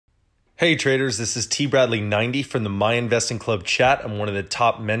Hey traders, this is T Bradley 90 from the My Investing Club chat. I'm one of the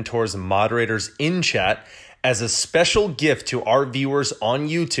top mentors and moderators in chat. As a special gift to our viewers on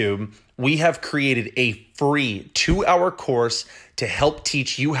YouTube, we have created a free 2-hour course to help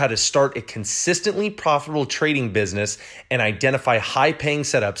teach you how to start a consistently profitable trading business and identify high-paying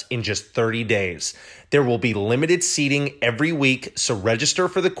setups in just 30 days. There will be limited seating every week, so register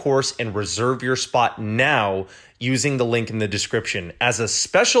for the course and reserve your spot now using the link in the description. As a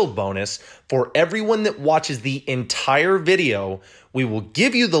special bonus, for everyone that watches the entire video, we will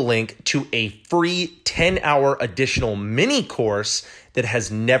give you the link to a free 10-hour additional mini course that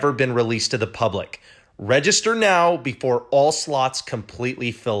has never been released to the public. Register now before all slots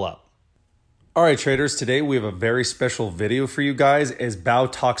completely fill up. All right, traders, today we have a very special video for you guys as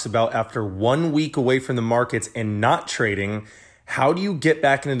Bao talks about after 1 week away from the markets and not trading, how do you get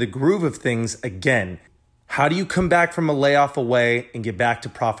back into the groove of things again? How do you come back from a layoff away and get back to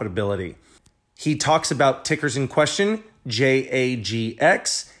profitability? He talks about tickers in question,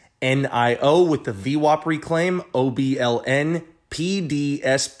 JAGX, NIO with the VWAP Reclaim, OBLN,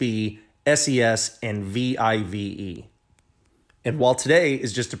 PDSB, SES, and VIVE. And while today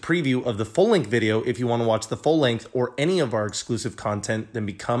is just a preview of the full-length video, if you want to watch the full length or any of our exclusive content, then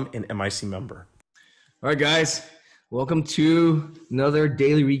become an MIC member. All right, guys, welcome to another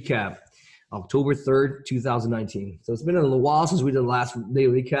daily recap, October 3rd, 2019. So it's been a little while since we did the last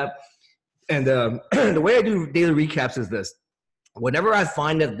daily recap. And the way I do daily recaps is this. Whenever I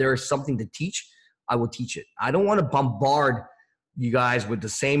find that there's something to teach, I will teach it. I don't want to bombard you guys with the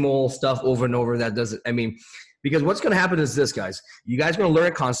same old stuff over and over. That doesn't, because what's going to happen is this, guys. You guys are going to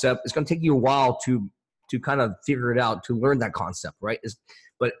learn a concept. It's going to take you a while to kind of figure it out, to learn that concept, right?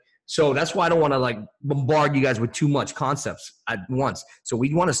 So that's why I don't want to like bombard you guys with too much concepts at once. So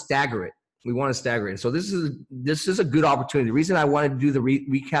we want to stagger it. So this is a good opportunity. The reason I wanted to do the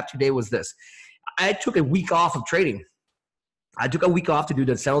recap today was this. I took a week off of trading. I took a week off to do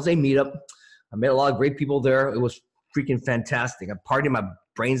the San Jose meetup. I met a lot of great people there. It was freaking fantastic. I partied my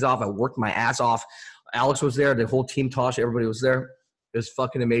brains off. I worked my ass off. Alex was there. The whole team, Tosh, everybody was there. It was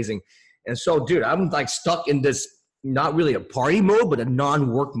fucking amazing. And so, dude, I'm like stuck in this, not really a party mode, but a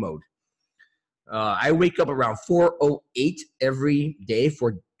non-work mode. I wake up around 4:08 every day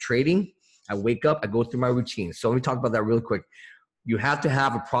for trading. I wake up, I go through my routine. So let me talk about that really quick. You have to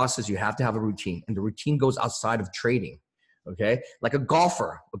have a process. You have to have a routine. And the routine goes outside of trading, okay? Like a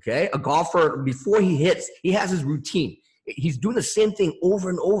golfer, okay? A golfer, before he hits, he has his routine. He's doing the same thing over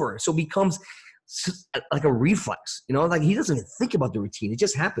and over. So it becomes like a reflex, like he doesn't even think about the routine. It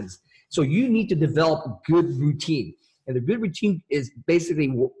just happens. So you need to develop a good routine. And the good routine is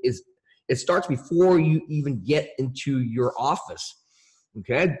basically, it starts before you even get into your office.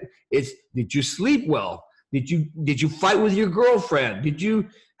 Okay, did you sleep well? Did you fight with your girlfriend? Did you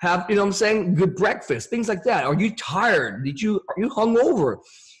have good breakfast? Things like that. Are you tired? Are you hungover?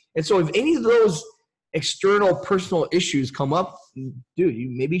 And so if any of those external personal issues come up, dude, you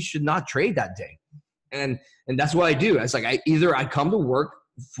maybe should not trade that day. And that's what I do. It's like either I come to work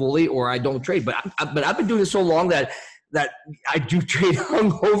fully or I don't trade. But I've been doing this so long that I do trade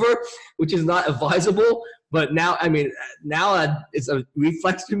hungover, which is not advisable. But now, now it's a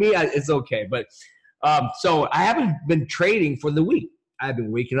reflex to me. It's okay. But so I haven't been trading for the week. I've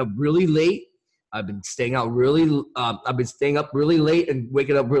been waking up really late. I've been staying up really late and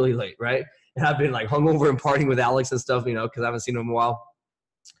waking up really late, right? And I've been like hungover and partying with Alex and stuff, because I haven't seen him in a while.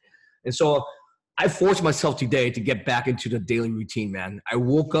 And so I forced myself today to get back into the daily routine, man. I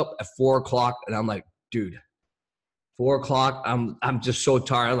woke up at 4 o'clock and I'm like, dude, 4 o'clock, I'm just so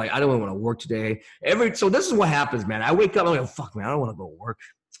tired. I'm like, I don't want to work today. So this is what happens, man. I wake up, I'm like, fuck, man, I don't want to go to work.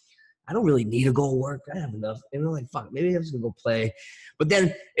 I don't really need to go to work. I have enough. And I'm like, fuck, maybe I'm just gonna go play.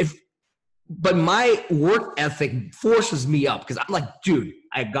 But my work ethic forces me up because I'm like, dude,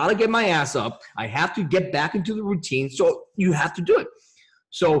 I gotta get my ass up. I have to get back into the routine. So you have to do it.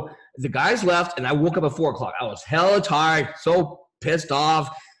 So the guys left and I woke up at 4 o'clock. I was hella tired, so pissed off,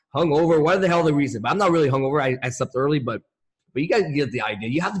 hungover, what the hell the reason? But I'm not really hungover. I slept early, but you guys get the idea.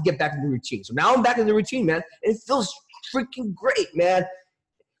 You have to get back into the routine. So now I'm back in the routine, man. And it feels freaking great, man.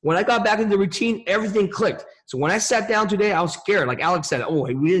 When I got back into the routine, everything clicked. So when I sat down today, I was scared. Like Alex said,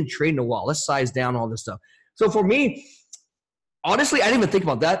 we didn't trade in a while. Let's size down all this stuff. So for me, honestly, I didn't even think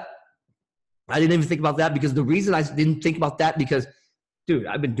about that. Because the reason I didn't think about that because, dude,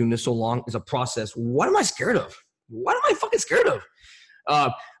 I've been doing this so long. It's a process. What am I scared of? What am I fucking scared of?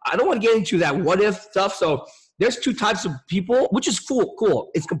 I don't want to get into that what if stuff. So there's two types of people, which is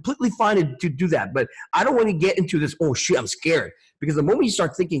cool. It's completely fine to do that. But I don't want to get into this, oh shit, I'm scared. Because the moment you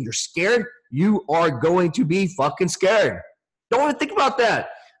start thinking you're scared, you are going to be fucking scared. Don't want to think about that.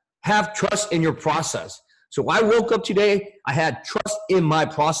 Have trust in your process. So I woke up today, I had trust in my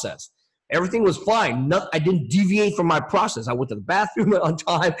process. Everything was fine. I didn't deviate from my process. I went to the bathroom on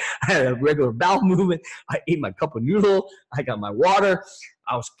time. I had a regular bowel movement. I ate my cup of noodle. I got my water.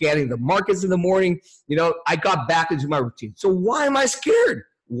 I was scanning the markets in the morning. You know, I got back into my routine. So why am I scared?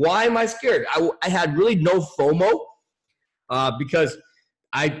 Why am I scared? I had really no FOMO because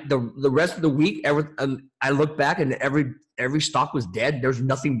the rest of the week, I looked back and every stock was dead. There's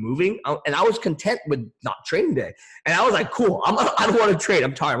nothing moving. And I was content with not trading today. And I was like, cool, I don't want to trade.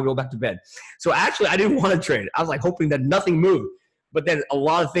 I'm tired. I'm going to go back to bed. So actually, I didn't want to trade. I was like hoping that nothing moved. But then a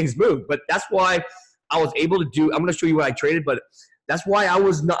lot of things moved. But that's why I was able to do – I'm going to show you what I traded. But that's why I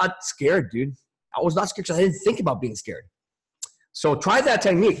was not scared, dude. I was not scared because I didn't think about being scared. So try that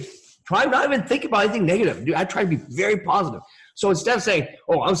technique. Try not even think about anything negative. Dude, I try to be very positive. So instead of saying,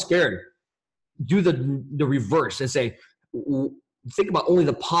 oh, I'm scared, do the reverse and say – think about only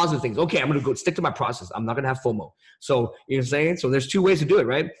the positive things. Okay, I'm going to go stick to my process. I'm not going to have FOMO. So you know what I'm saying? So there's two ways to do it,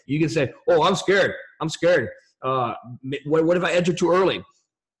 right? You can say, oh, I'm scared. What if I enter too early?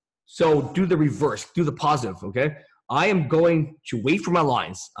 So do the reverse. Do the positive, okay? I am going to wait for my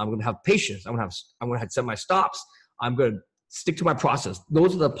lines. I'm going to have patience. I'm going to set my stops. I'm going to stick to my process.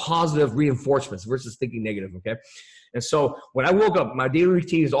 Those are the positive reinforcements versus thinking negative, okay? And so when I woke up, my daily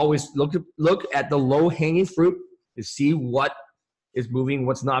routine is always look at the low-hanging fruit to see what is moving,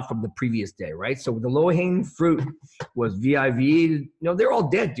 what's not from the previous day, right? So the low-hanging fruit was VIVE. You know, they're all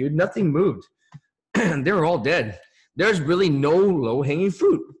dead, dude. Nothing moved. They're all dead. There's really no low-hanging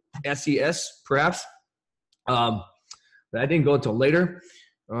fruit. SES, perhaps. But I didn't go until later.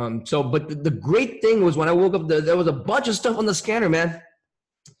 But the great thing was when I woke up, there was a bunch of stuff on the scanner, man.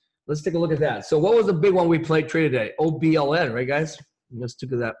 Let's take a look at that. So what was the big one we traded today? OBLN, right, guys? Let's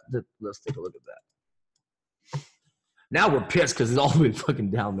take a look at that. Now we're pissed because it's all been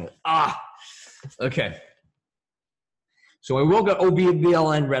fucking down, man. Okay. So I woke up,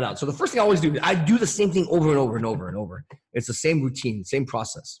 OBLN read out. So the first thing I always do, I do the same thing over and over and over and over. It's the same routine, same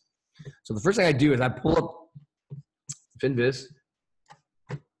process. So the first thing I do is I pull up FinViz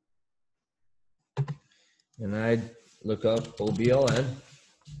and I look up OBLN.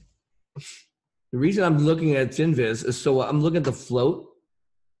 The reason I'm looking at FinViz is so I'm looking at the float.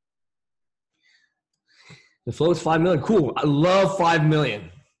 The float is 5 million. Cool. I love 5 million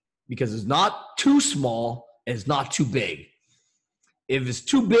because it's not too small and it's not too big. If it's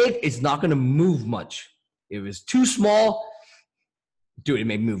too big, it's not going to move much. If it's too small, dude, it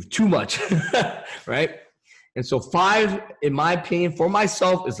may move too much, right? And so 5, in my opinion, for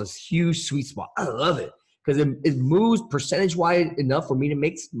myself, is a huge sweet spot. I love it because it moves percentage-wise enough for me to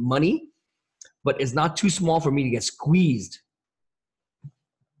make money, but it's not too small for me to get squeezed.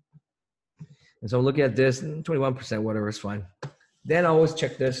 And so I'm looking at this, 21%, whatever, it's fine. Then I always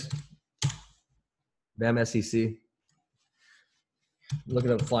check this. BAM SEC. Looking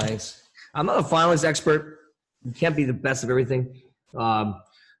at the filings. I'm not a filings expert. You can't be the best of everything.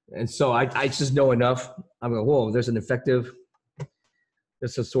 And so I just know enough. I'm going, whoa, there's an effective,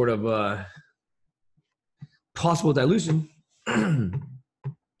 there's a sort of possible dilution.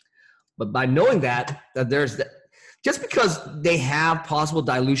 But by knowing that there's that, just because they have possible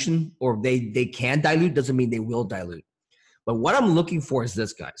dilution or they can dilute doesn't mean they will dilute. But what I'm looking for is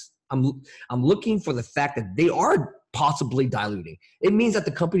this, guys. I'm looking for the fact that they are possibly diluting. It means that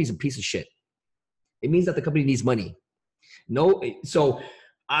the company's a piece of shit. It means that the company needs money. No, so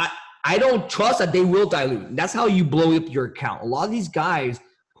I don't trust that they will dilute. That's how you blow up your account. A lot of these guys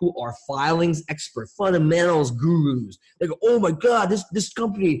who are filings experts, fundamentals gurus, they go, oh my God, this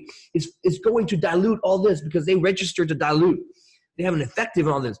company is going to dilute all this because they registered to dilute. They have an effective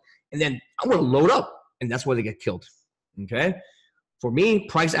on this. And then I want to load up, and that's why they get killed. Okay? For me,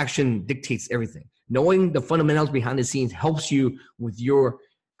 price action dictates everything. Knowing the fundamentals behind the scenes helps you with your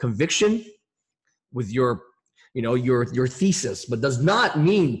conviction, with your thesis, but does not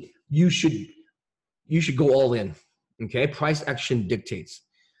mean you should go all in. Okay? Price action dictates.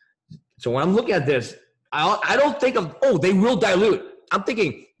 So when I'm looking at this, I don't think of, oh, they will dilute. I'm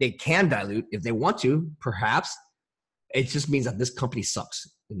thinking they can dilute if they want to, perhaps. It just means that this company sucks.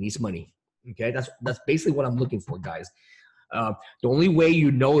 It needs money. Okay, that's basically what I'm looking for, guys. The only way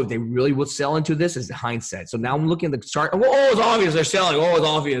you know if they really would sell into this is the hindsight. So now I'm looking at the chart. Oh, it's obvious they're selling. Oh, it's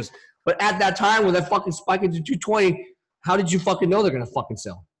obvious. But at that time when that fucking spike into 220, how did you fucking know they're going to fucking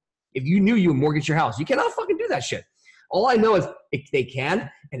sell? If you knew you would mortgage your house, you cannot fucking do that shit. All I know is if they can,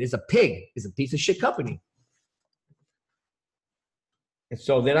 and it's a pig, it's a piece of shit company. And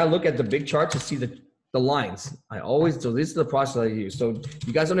so then I look at the big chart to see the the lines. So this is the process I use. So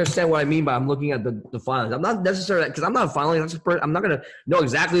you guys understand what I mean by I'm looking at the filings. I'm not necessarily, because I'm not a filing expert. I'm not going to know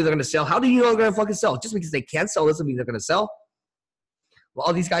exactly if they're going to sell. How do you know they're going to fucking sell? Just because they can't sell doesn't mean they're going to sell. Well,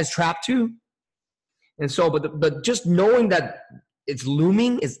 all these guys trapped too. And so, but just knowing that it's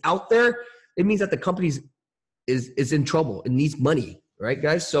looming, is out there, it means that the company is in trouble. It needs money, right,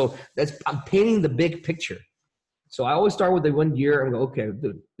 guys? So I'm painting the big picture. So I always start with the 1 year and go, okay,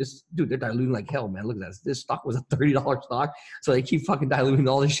 dude, they're diluting like hell, man. Look at this. This stock was a $30 stock. So they keep fucking diluting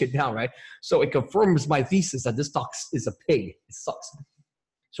all this shit down, right? So it confirms my thesis that this stock is a pig. It sucks.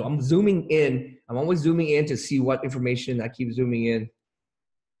 So I'm zooming in. I'm always zooming in to see what information. I keep zooming in.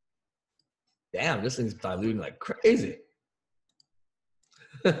 Damn, this thing's diluting like crazy.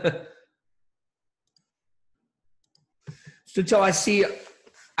 So till I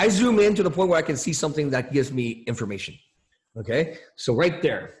zoom in to the point where I can see something that gives me information. Okay. So right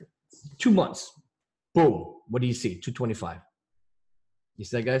there, 2 months, boom. What do you see? 225. You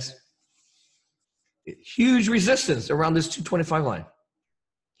see that, guys? Huge resistance around this 225 line.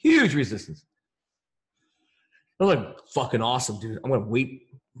 Huge resistance. I'm like, fucking awesome, dude. I'm going to wait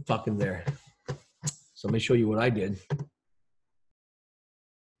fucking there. So let me show you what I did.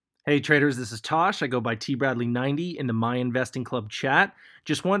 Hey traders, this is Tosh. I go by TBradley90 in the My Investing Club chat.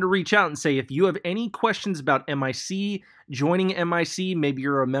 Just wanted to reach out and say if you have any questions about MIC, joining MIC, maybe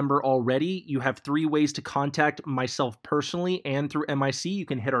you're a member already, you have 3 ways to contact myself personally and through MIC. You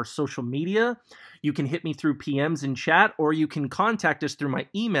can hit our social media, you can hit me through PMs in chat, or you can contact us through my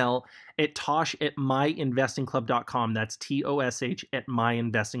email at tosh@myinvestingclub.com. That's TOSH at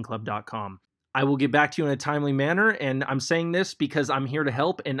myinvestingclub.com. I will get back to you in a timely manner, and I'm saying this because I'm here to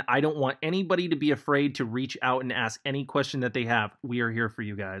help, and I don't want anybody to be afraid to reach out and ask any question that they have. We are here for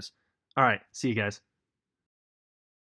you guys. All right, see you guys.